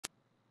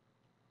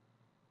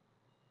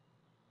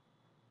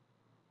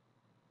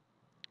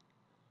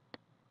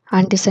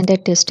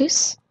Undescended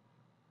testis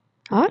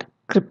or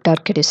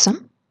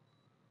cryptorchidism.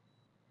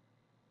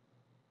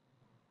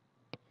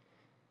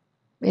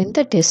 When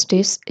the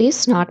testis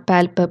is not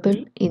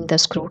palpable in the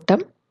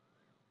scrotum,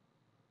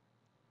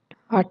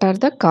 what are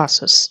the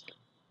causes?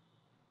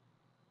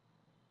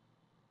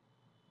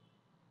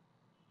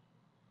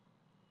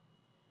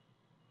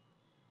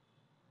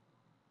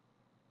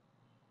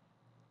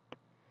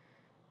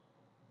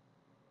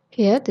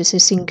 Here this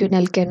is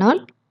inguinal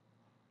canal,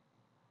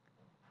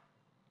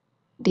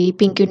 deep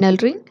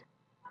inguinal ring,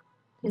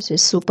 this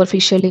is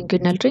superficial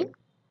inguinal ring.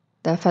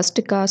 The first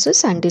cause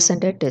is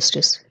undescended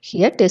testis.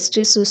 Here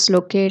testis is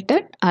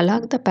located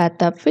along the path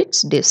of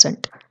its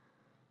descent.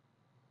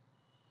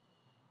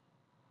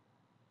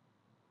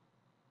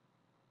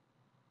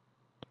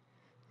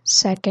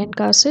 Second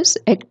cause is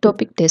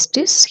ectopic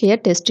testis. Here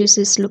testis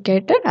is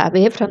located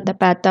away from the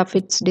path of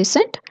its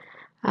descent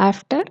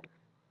after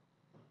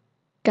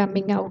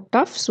coming out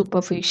of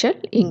superficial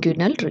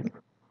inguinal ring.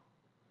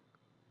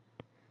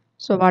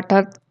 So what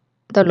are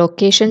the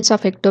locations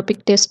of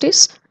ectopic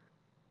testis?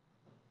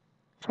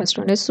 First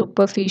one is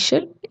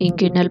superficial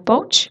inguinal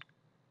pouch,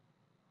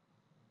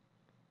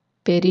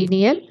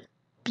 perineal,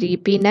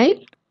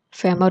 prepenile,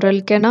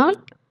 femoral canal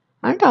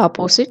and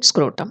opposite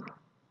scrotum.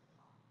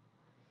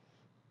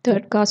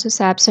 Third cause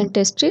is absent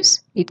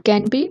testis. It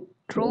can be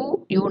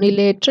true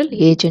unilateral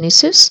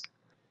agenesis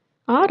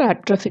or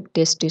atrophic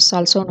testis,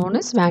 also known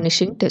as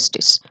vanishing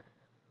testis.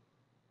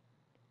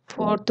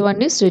 Fourth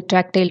one is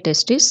retractile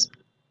testis.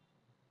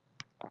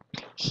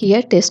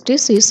 Here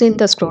testis is in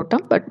the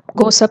scrotum but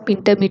goes up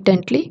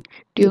intermittently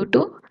due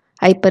to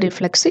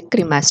hyperreflexic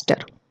cremaster.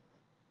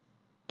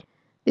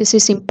 This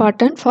is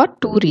important for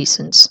two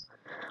reasons.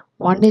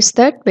 One is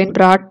that when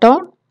brought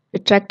down,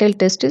 retractile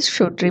testis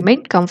should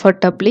remain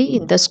comfortably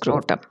in the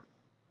scrotum.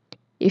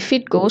 If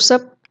it goes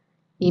up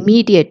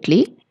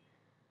immediately,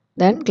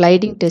 then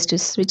gliding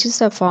testis, which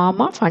is a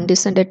form of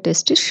undescended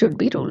testis, should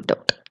be ruled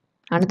out.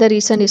 Another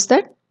reason is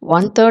that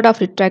 1/3 of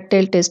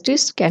retractile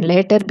testis can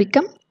later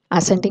become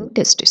ascending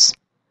testis.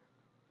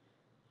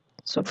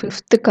 So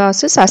fifth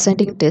cause is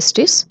ascending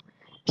testis.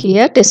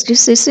 Here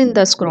testis is in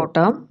the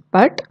scrotum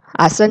but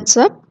ascends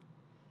up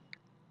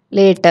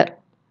later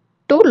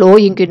to low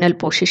inguinal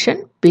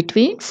position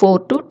between 4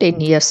 to 10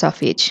 years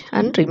of age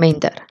and remain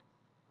there.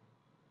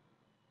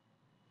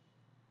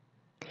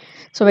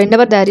 So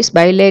whenever there is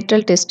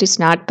bilateral testis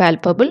not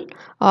palpable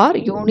or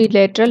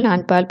unilateral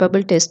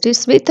non-palpable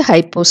testis with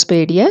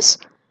hypospadias,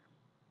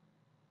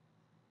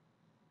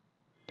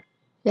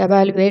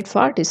 evaluate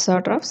for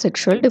disorder of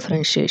sexual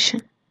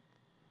differentiation.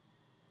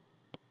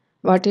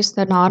 What is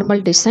the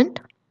normal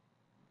descent?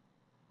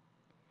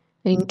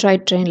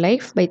 Intrauterine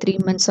life, by 3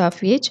 months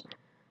of age,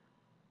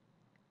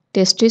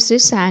 testis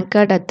is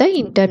anchored at the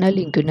internal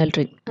inguinal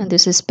ring, and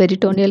this is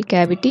peritoneal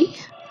cavity,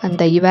 and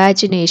the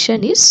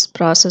evagination is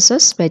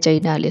processus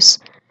vaginalis,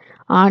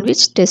 on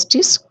which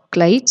testis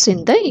glides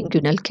in the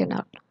inguinal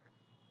canal.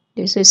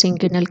 This is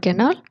inguinal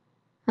canal,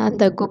 and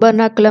the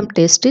gubernaculum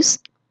testis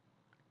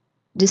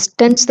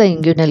distends the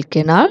inguinal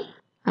canal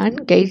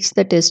and guides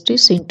the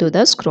testis into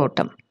the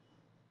scrotum.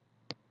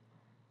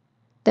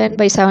 Then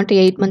by 7 to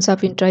 8 months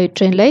of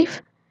intrauterine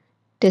life,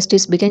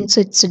 testis begins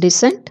its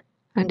descent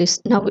and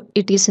now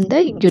it is in the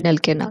inguinal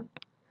canal.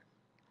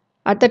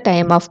 At the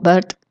time of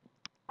birth,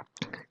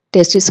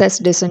 testis has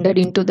descended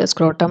into the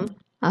scrotum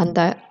and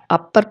the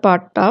upper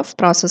part of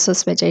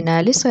processus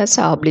vaginalis has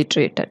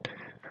obliterated.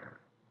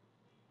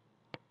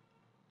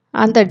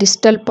 And the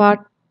distal part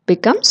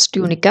becomes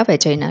tunica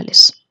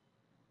vaginalis.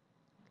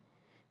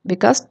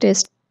 Because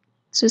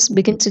testis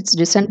begins its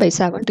descent by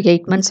 7 to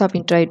 8 months of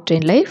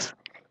intrauterine life,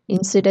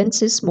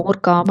 incidence is more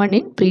common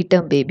in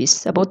preterm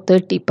babies, about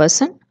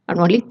 30%, and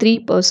only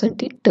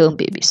 3% in term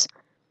babies.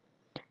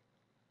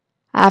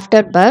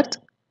 After birth,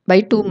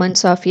 by 2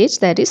 months of age,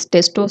 there is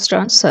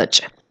testosterone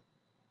surge.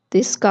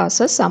 This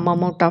causes some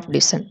amount of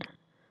descent.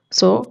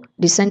 So,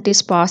 descent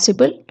is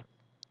possible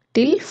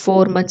till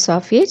 4 months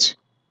of age,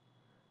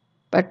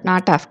 but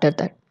not after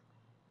that.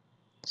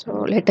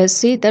 So, let us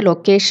see the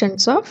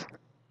locations of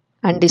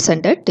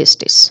undescended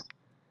testis.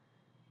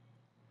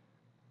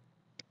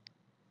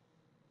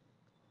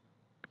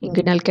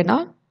 Inguinal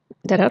canal,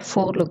 there are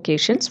 4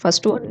 locations.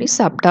 First one is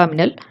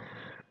abdominal.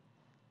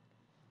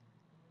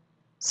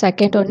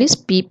 Second one is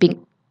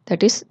peeping.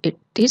 That is, it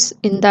is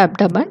in the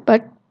abdomen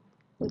but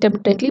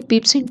intermittently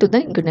peeps into the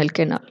inguinal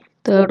canal.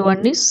 Third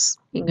one is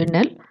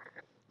inguinal.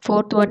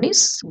 Fourth one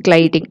is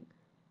gliding,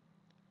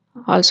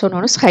 also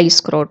known as high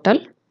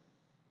scrotal.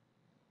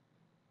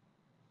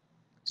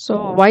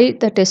 So why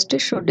the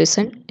testis should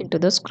descend into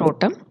the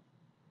scrotum?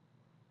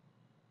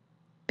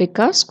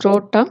 Because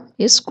scrotum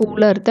is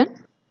cooler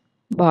than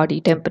body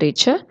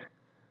temperature.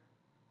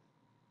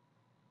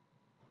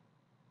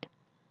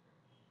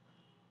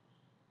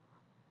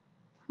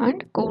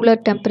 And cooler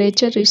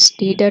temperature is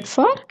needed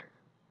for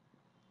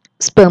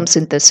sperm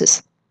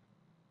synthesis.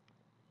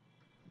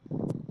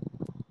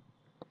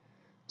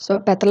 So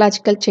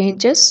pathological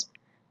changes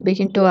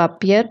begin to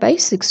appear by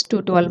 6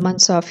 to 12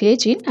 months of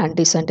age in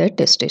undescended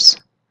testis.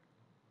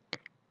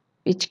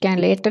 which can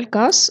later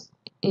cause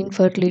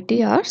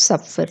infertility or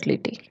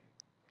subfertility.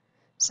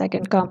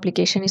 Second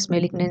complication is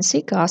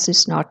malignancy, cause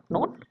is not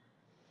known.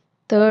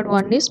 Third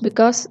one is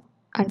because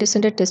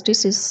undescended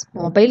testis is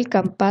mobile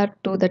compared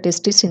to the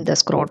testis in the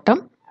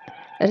scrotum,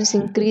 there is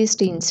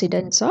increased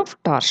incidence of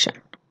torsion.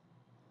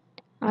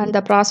 And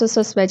the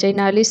processus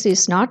vaginalis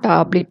is not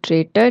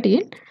obliterated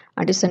in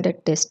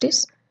undescended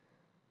testis.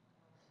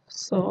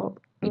 So,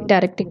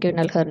 indirect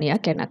inguinal hernia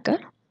can occur.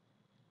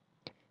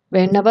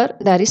 Whenever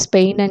there is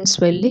pain and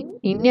swelling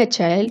in a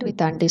child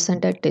with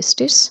undescended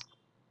testis,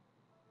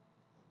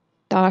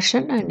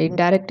 torsion and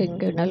indirect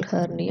inguinal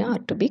hernia are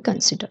to be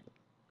considered.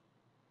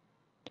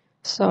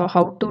 So,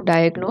 how to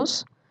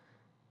diagnose?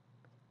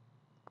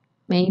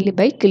 Mainly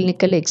by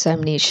clinical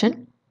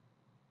examination.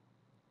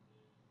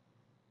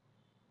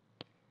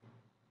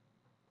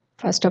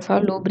 First of all,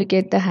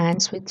 lubricate the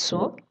hands with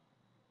soap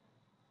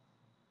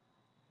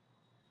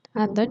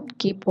and then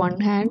keep one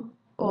hand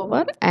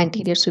over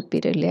anterior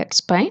superior iliac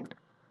spine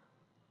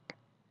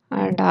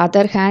and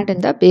other hand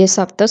in the base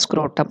of the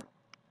scrotum,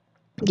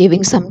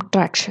 giving some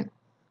traction.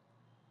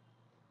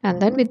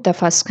 And then with the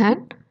first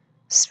hand,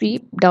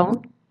 sweep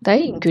down the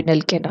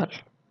inguinal canal.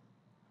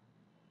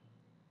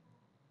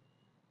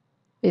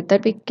 With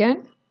that we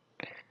can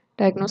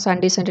diagnose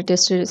undescended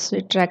testis,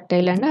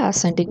 retractile and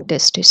ascending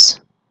testis.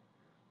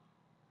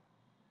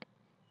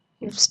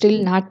 If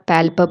still not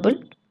palpable,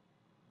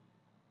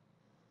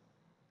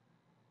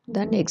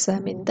 then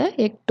examine the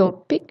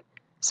ectopic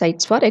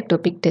sites for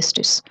ectopic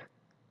testis.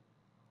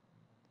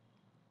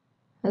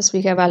 As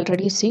we have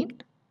already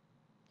seen,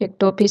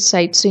 ectopic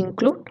sites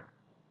include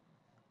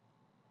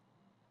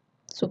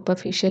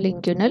superficial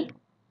inguinal,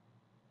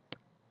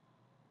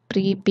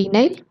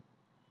 prepenile,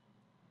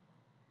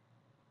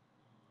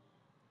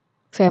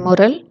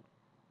 femoral,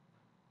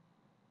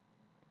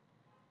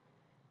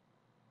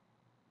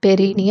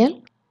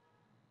 perineal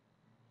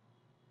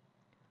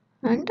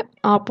and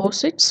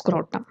opposite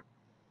scrotum.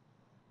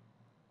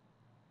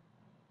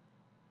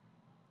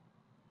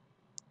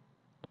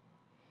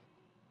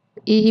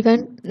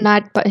 Even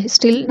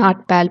still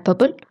not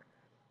palpable,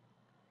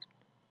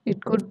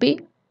 it could be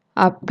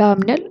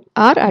abdominal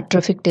or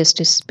atrophic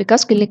testis,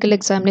 because clinical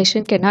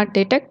examination cannot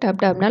detect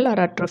abdominal or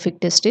atrophic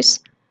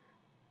testis.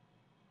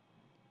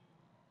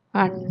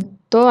 And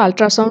though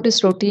ultrasound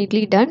is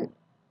routinely done,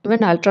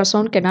 even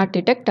ultrasound cannot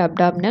detect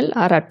abdominal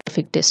or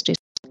atrophic testis.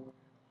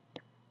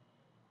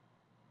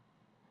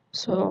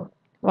 So,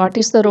 what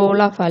is the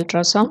role of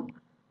ultrasound?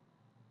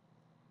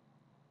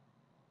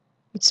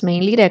 It's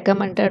mainly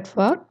recommended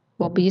for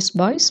obese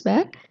boys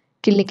where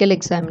clinical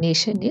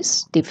examination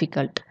is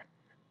difficult.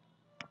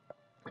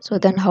 So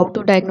then how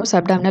to diagnose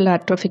abdominal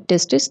atrophic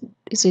testis?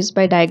 This is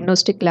by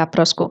diagnostic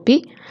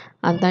laparoscopy,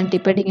 and then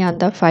depending on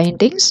the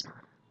findings,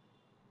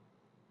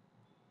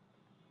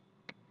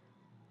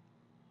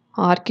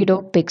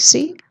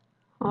 orchidopexy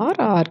or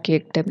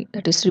orchiectomy,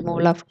 that is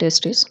removal of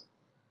testis.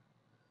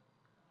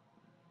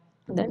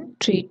 Then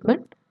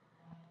treatment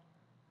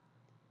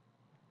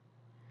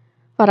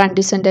for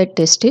undescended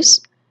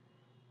testis,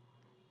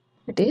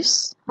 it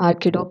is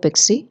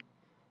orchidopexy.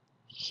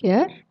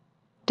 Here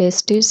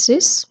testis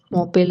is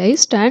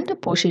mobilized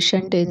and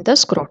positioned in the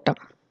scrotum.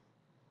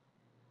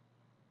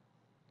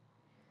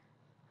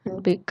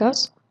 And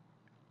because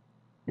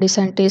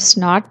descent is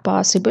not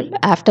possible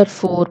after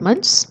 4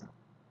 months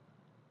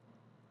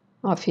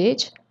of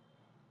age,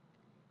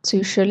 it's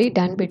usually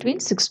done between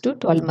 6 to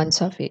 12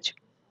 months of age.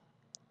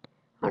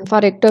 And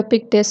for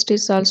ectopic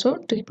testis also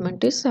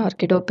treatment is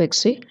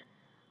orchidopexy,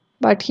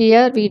 but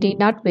here we need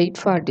not wait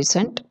for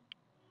descent.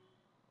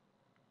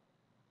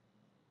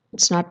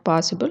 It's not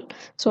possible,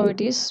 so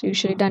it is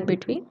usually done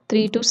between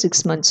 3 to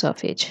 6 months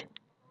of age.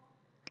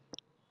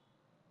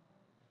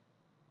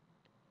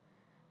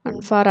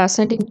 And for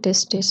ascending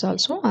testis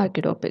also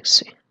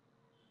orchidopexy.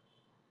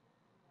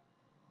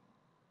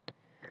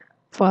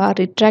 For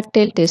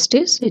retractile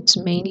testis, it's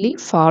mainly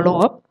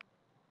follow-up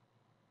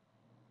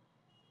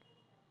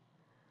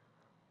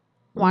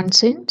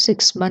once in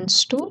 6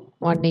 months to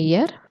 1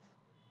 year.